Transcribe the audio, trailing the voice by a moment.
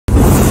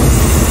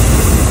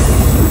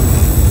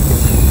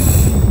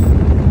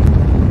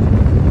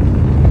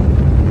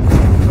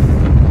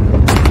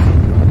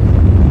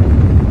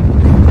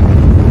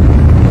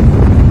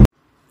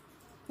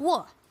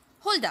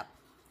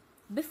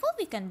Before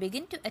we can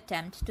begin to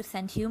attempt to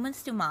send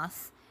humans to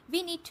Mars,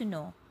 we need to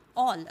know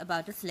all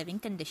about its living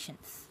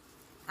conditions.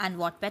 And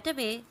what better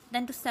way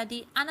than to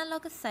study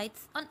analogous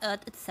sites on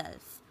Earth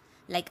itself,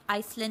 like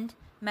Iceland,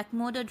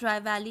 McMurdo Dry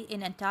Valley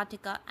in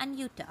Antarctica, and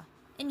Utah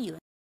in US.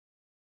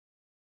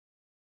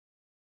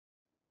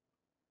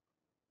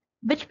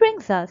 Which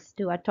brings us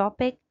to our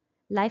topic,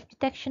 life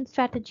detection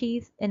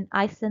strategies in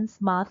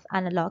Iceland's Mars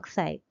analog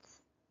sites.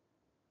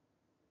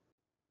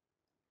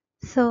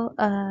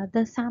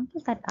 The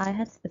sample that I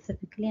had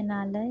specifically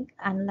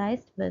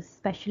analyzed was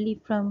specially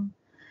from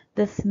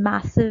this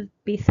massive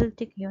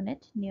basaltic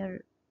unit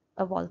near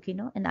a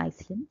volcano in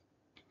Iceland.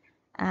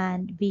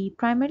 And we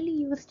primarily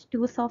used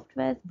two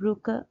softwares,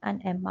 Bruker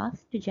and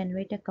MMAS, to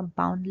generate a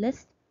compound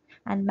list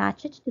and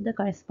match it to the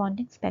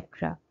corresponding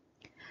spectra.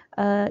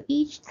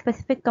 Each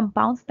specific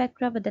compound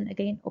spectra were then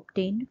again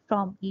obtained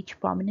from each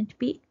prominent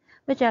peak,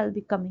 which I'll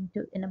be coming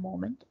to in a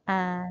moment.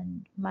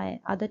 And my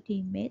other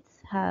teammates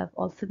have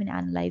also been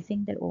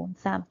analyzing their own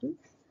samples,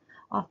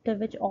 after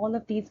which all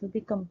of these will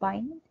be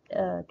combined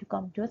to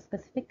come to a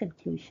specific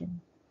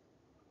conclusion.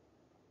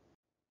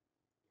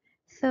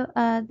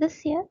 This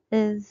here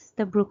is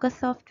the Bruker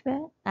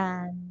software,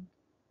 and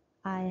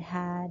I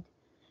had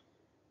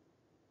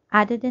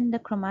added in the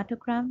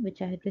chromatogram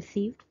which I had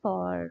received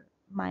for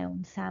my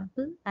own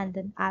sample, and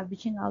then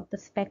averaging out the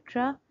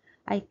spectra,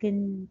 I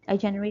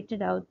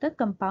generated out the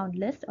compound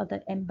list or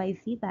the M by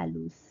Z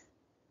values.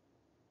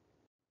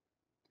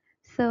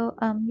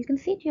 You can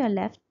see to your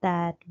left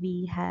that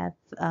we have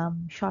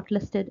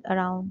shortlisted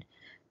around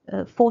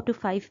 4 to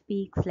 5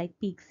 peaks, like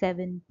peak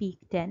 7, peak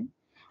 10,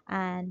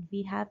 and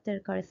we have their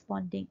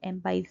corresponding M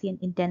by Z and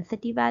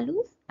intensity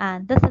values.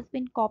 And this has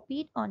been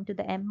copied onto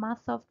the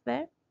MMAS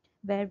software,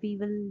 where we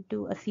will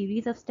do a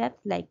series of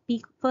steps like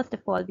peak. First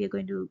of all, we are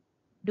going to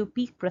do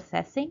peak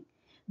processing,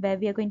 where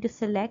we are going to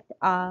select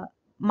our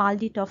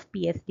MALDI-TOF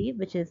PSD,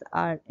 which is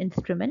our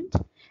instrument,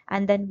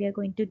 and then we are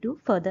going to do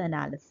further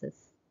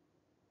analysis.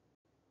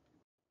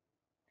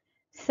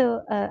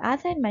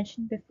 As I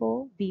mentioned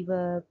before, we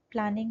were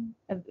doing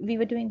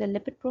the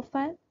lipid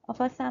profile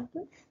of our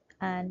samples,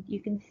 and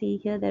you can see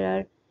here there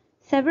are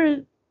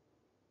several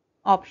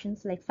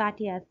options like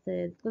fatty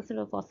acids,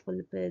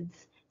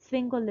 glycerophospholipids,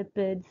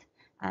 sphingolipids,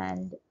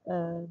 and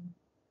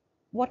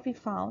what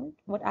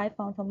I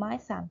found for my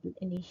sample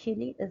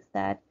initially is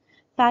that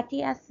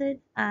fatty acids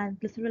and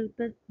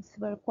glycerolipids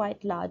were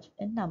quite large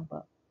in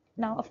number.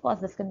 Now, of course,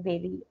 this can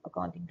vary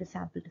according to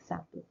sample to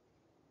sample.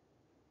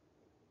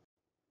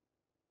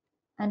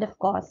 And of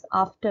course,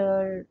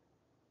 after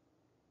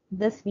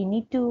this, we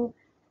need to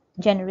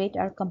generate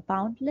our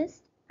compound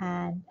list.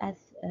 And as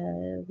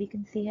we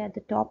can see here at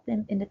the top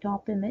in the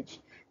top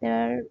image, there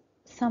are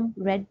some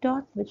red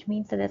dots, which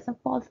means that there's some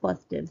false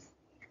positives.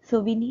 So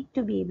we need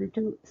to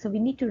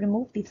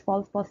remove these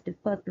false positives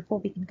first before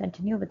we can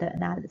continue with the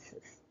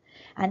analysis.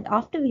 And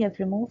after we have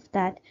removed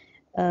that,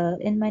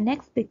 in my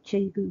next picture,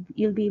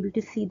 you'll be able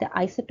to see the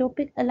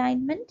isotopic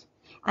alignment.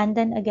 And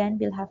then again,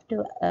 we'll have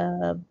to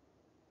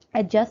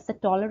adjust the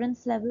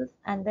tolerance levels,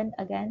 and then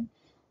again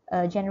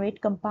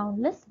generate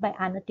compound lists by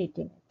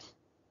annotating it.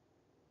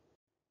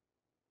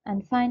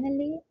 And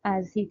finally,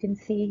 as you can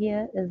see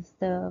here, is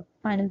the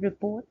final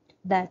report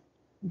that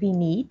we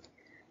need.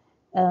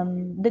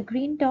 The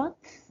green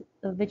dots,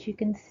 which you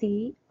can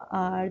see,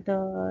 are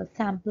the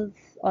samples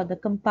or the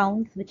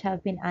compounds which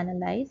have been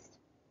analyzed.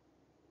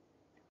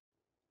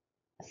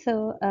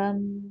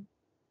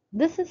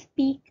 This is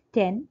peak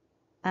 10,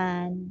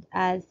 and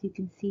as you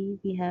can see,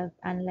 we have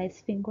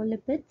analyzed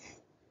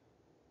sphingolipids.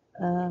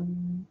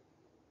 Um,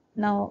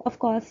 Now, of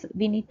course,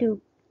 we need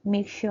to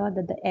make sure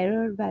that the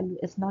error value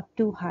is not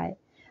too high.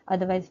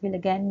 Otherwise, we'll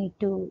again need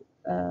to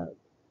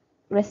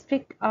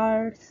restrict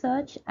our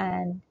search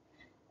and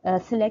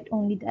select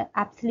only the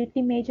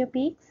absolutely major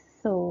peaks.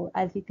 So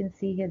as you can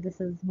see here, this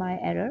is my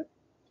error.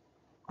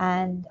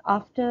 And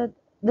after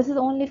this is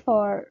only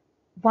for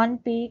one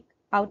peak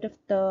out of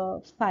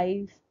the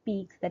 5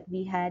 peaks that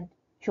we had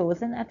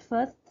chosen at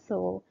first.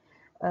 So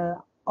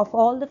of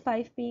all the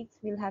 5 peaks,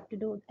 we'll have to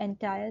do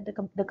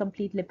the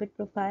complete lipid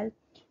profile.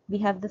 We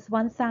have this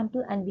one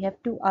sample and we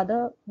have two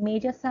other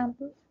major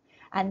samples.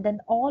 And then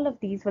all of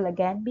these will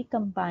again be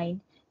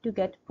combined to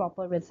get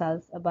proper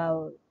results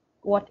about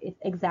what is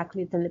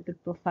exactly the lipid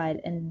profile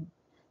in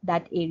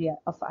that area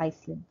of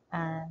Iceland.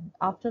 And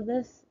after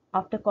this,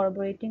 after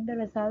corroborating the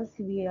results,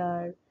 we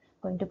are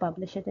going to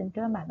publish it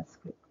into a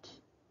manuscript.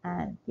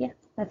 And yeah,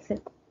 that's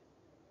it.